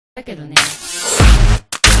だけどね。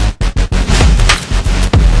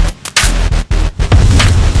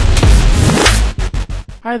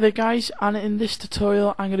Hi there guys, and in this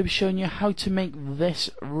tutorial I'm going to be showing you how to make this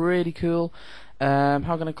really cool,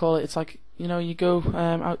 how can I call it, it's like, you know, you go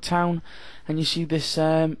out town and you see this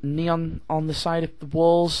neon on the side of the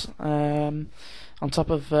walls, on top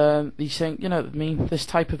of these things, you know what I mean, this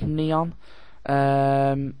type of neon,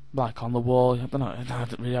 like on the wall. I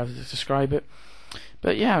don't really know how to describe it,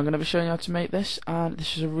 but yeah, I'm going to be showing you how to make this, and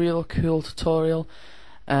this is a real cool tutorial.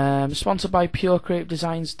 Sponsored by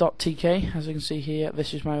purecreativedesigns.tk. As you can see here,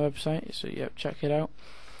 this is my website, so yeah, check it out.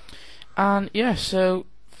 And yeah, so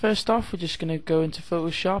first off, we're just going to go into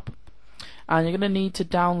Photoshop, and you're going to need to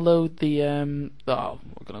download the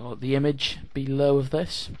the image below of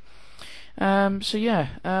this. So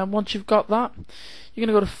yeah, once you've got that, you're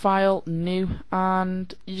going to go to File, New,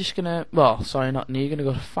 and you're just going to, well, sorry, not New, you're going to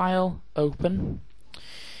go to File, Open,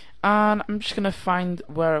 and I'm just going to find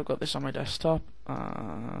where I've got this on my desktop.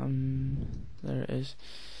 There it is.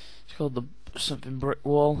 It's called the something brick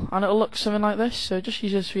wall, and it'll look something like this. So just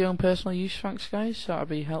use this for your own personal use. Thanks, guys. That'll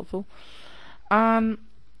be helpful. And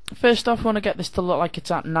first off, we want to get this to look like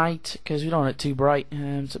it's at night because we don't want it too bright.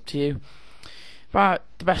 It's up to you. But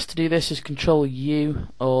the best to do this is Control U,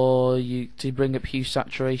 or you to bring up hue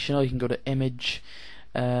saturation, or you can go to Image,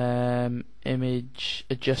 Image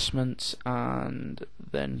Adjustments, and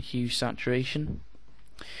then Hue Saturation.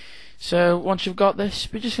 So once you've got this,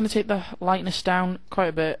 we're just going to take the lightness down quite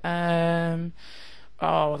a bit.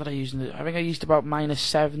 What did I use? I think I used about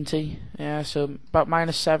 -70. Yeah, so about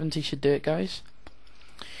 -70 should do it, guys.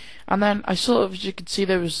 And then I sort of, as you can see,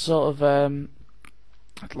 there was sort of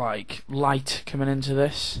like light coming into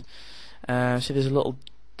this. See, there's a little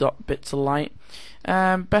dot bits of light.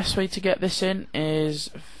 Best way to get this in is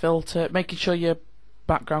filter, making sure your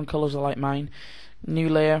background colors are like mine. New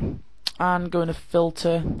layer, and going to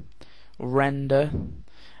filter. Render,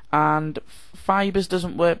 and fibers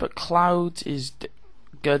doesn't work, but clouds is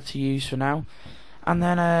good to use for now. And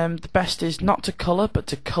then the best is not to color, but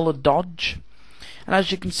to color dodge. And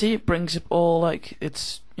as you can see, it brings up all like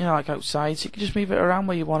it's, you know, like outside. So you can just move it around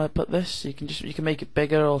where you want to put this. You can make it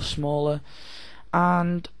bigger or smaller.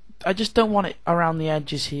 And I just don't want it around the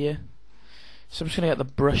edges here, so I'm just gonna get the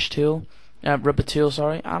brush tool, rubber tool,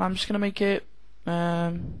 sorry, and I'm just gonna make it.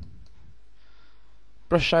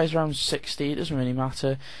 Brush size around 60, it doesn't really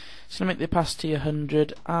matter. Just going to make the opacity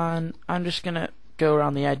 100, and I'm just going to go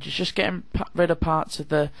around the edges, just getting rid of parts of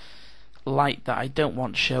the light that I don't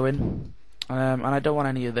want showing. And I don't want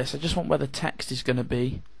any of this, I just want where the text is going to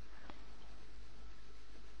be.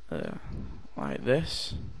 Like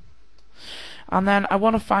this. And then I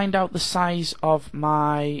want to find out the size of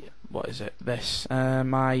my, what is it, this,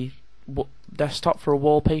 my desktop for a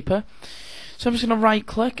wallpaper. So I'm just going to right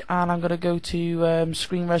click, and I'm going to go to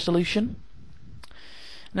screen resolution,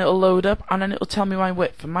 and it'll load up, and then it'll tell me my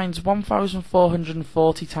width, and mine's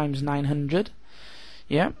 1440 times 900.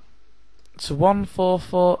 Yeah, so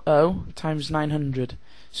 1440 times 900.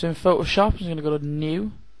 So in Photoshop, I'm going to go to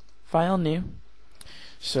New, File, New.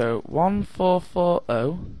 So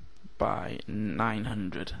 1440 by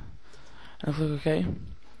 900, and click OK.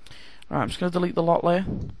 Right, I'm just going to delete the lot layer.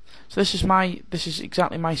 So this is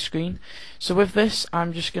exactly my screen. So with this,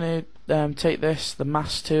 I'm just going to take this, the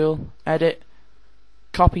mask tool, edit,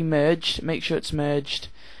 copy, merge, make sure it's merged,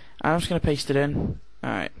 and I'm just going to paste it in.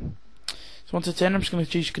 Alright. So once it's in, I'm just going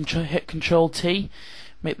to hit Control T,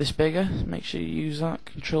 make this bigger. Make sure you use that.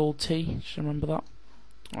 Control T. Just remember that.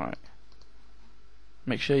 Alright.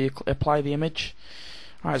 Make sure you apply the image.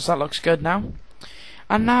 Alright, so that looks good now.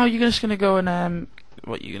 And now you're just going to go and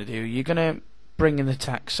what you're going to do, you're going to bring in the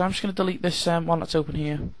text. So I'm just going to delete this one that's open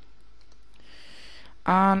here,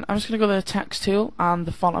 and I'm just going to go to the text tool, and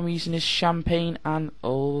the font I'm using is Champagne and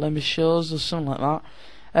Lemishores or something like that.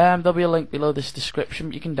 There'll be a link below this description,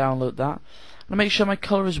 but you can download that. I'm going to make sure my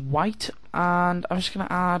colour is white, and I'm just going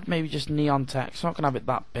to add maybe just neon text. I'm not going to have it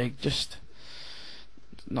that big, just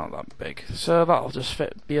not that big, so that'll just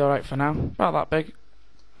be alright for now, about that big.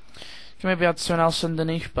 Can maybe add something else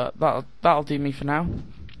underneath, but that'll do me for now.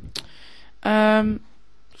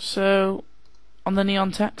 So on the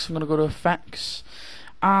neon text, I'm going to go to Effects,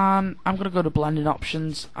 and I'm going to go to Blending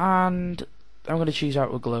Options, and I'm going to choose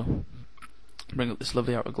Outer Glow. Bring up this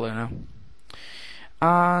lovely Outer Glow now.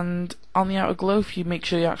 And on the Outer Glow, if you make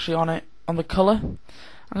sure you're actually on it, on the colour, I'm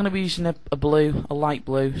going to be using a blue, a light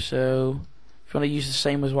blue. So if you want to use the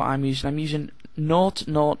same as what I'm using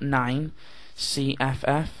 009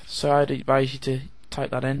 CFF, so I'd advise you to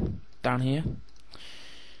type that in down here.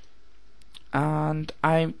 And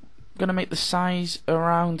I'm going to make the size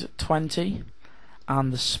around 20,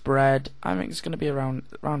 and the spread, I think it's going to be around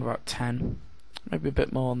about 10, maybe a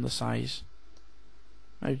bit more on the size.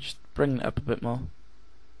 Maybe just bring it up a bit more.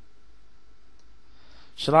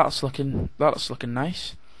 So that's looking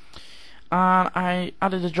nice. And I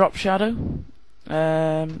added a drop shadow,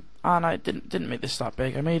 and I didn't make this that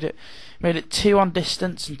big. I made it 2 on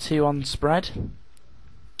distance and 2 on spread.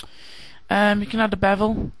 You can add a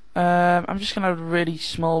bevel. I'm just gonna have a really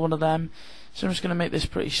small one of them, so I'm just gonna make this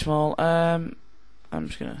pretty small. I'll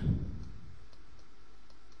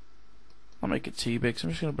make it too big, so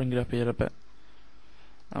I'm just gonna bring it up here a bit.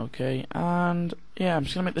 Okay, and yeah, I'm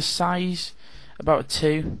just gonna make the size about a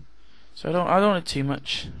 2. So I don't want it too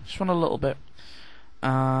much. Just want a little bit,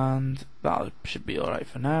 and that should be all right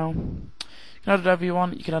for now. You can add whatever you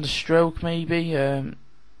want. You can add a stroke maybe. And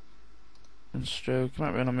stroke. You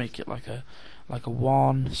might want to make it like a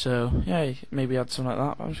 1. So yeah, maybe add something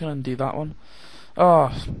like that. I'm just gonna undo that one.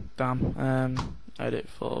 Oh damn. Edit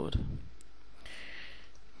forward.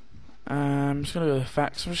 I'm just gonna go with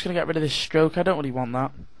effects. I'm just gonna get rid of this stroke. I don't really want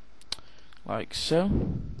that. Like so.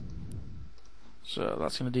 So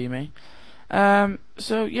that's going to do me.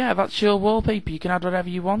 So yeah, that's your wallpaper. You can add whatever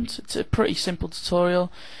you want. It's a pretty simple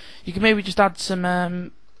tutorial. You can maybe just add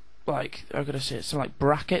some like, I've got to say it, some like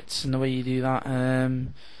brackets and the way you do that.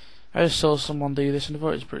 I just saw someone do this and I thought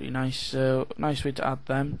it was pretty nice. So nice way to add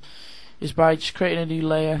them is by just creating a new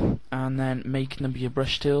layer and then making them be a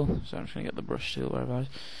brush tool. So I'm just going to get the brush tool wherever it is.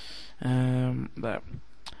 There.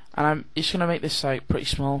 And I'm just going to make this like pretty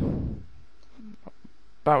small,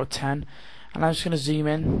 about a 10. And I'm just going to zoom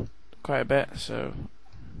in quite a bit. So,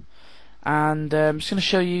 and I'm just going to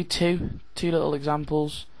show you two little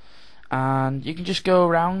examples, and you can just go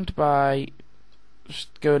around by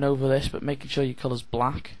just going over this, but making sure your colour's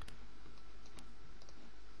black.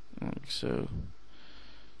 Like so,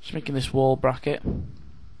 just making this wall bracket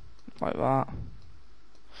like that,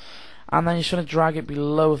 and then you're just going to drag it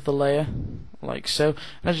below of the layer like so,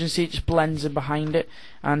 and as you can see it just blends in behind it.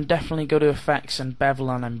 And definitely go to effects and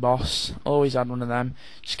bevel and emboss, always add one of them,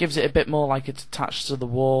 just gives it a bit more like it's attached to the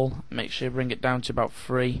wall. Make sure you bring it down to about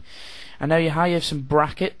 3. And now you have some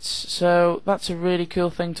brackets, so that's a really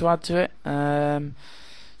cool thing to add to it.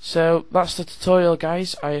 So that's the tutorial,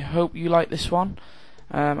 guys. I hope you like this one.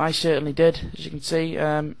 I certainly did. As you can see,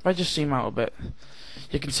 if I just zoom out a bit,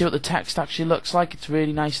 you can see what the text actually looks like. It's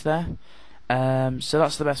really nice there. So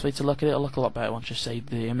that's the best way to look at it. It'll look a lot better once you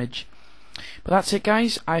save the image. But that's it,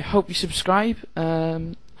 guys. I hope you subscribe.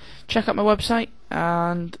 Check out my website,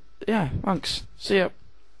 and yeah, thanks. See ya.